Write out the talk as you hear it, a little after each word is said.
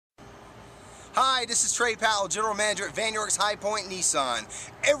Hi, this is Trey Powell, General Manager at Vann High Point Nissan.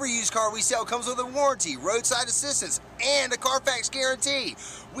 Every used car we sell comes with a warranty, roadside assistance, and a Carfax guarantee.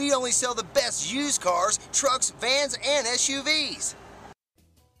 We only sell the best used cars, trucks, vans, and SUVs.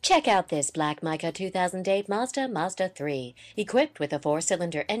 Check out this Black Mica 2008 Mazda MAZDA3, equipped with a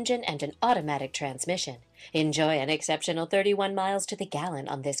 4-cylinder engine and an automatic transmission. Enjoy an exceptional 31 miles to the gallon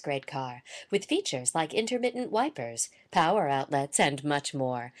on this great car, with features like intermittent wipers, power outlets, and much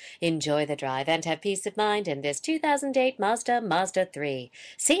more. Enjoy the drive and have peace of mind in this 2008 Mazda MAZDA3.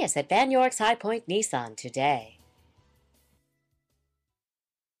 See us at Vann High Point Nissan today.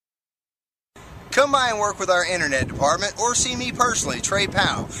 Come by and work with our internet department or see me personally, Trey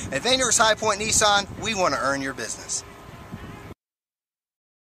Powell. At Vann High Point Nissan, we want to earn your business.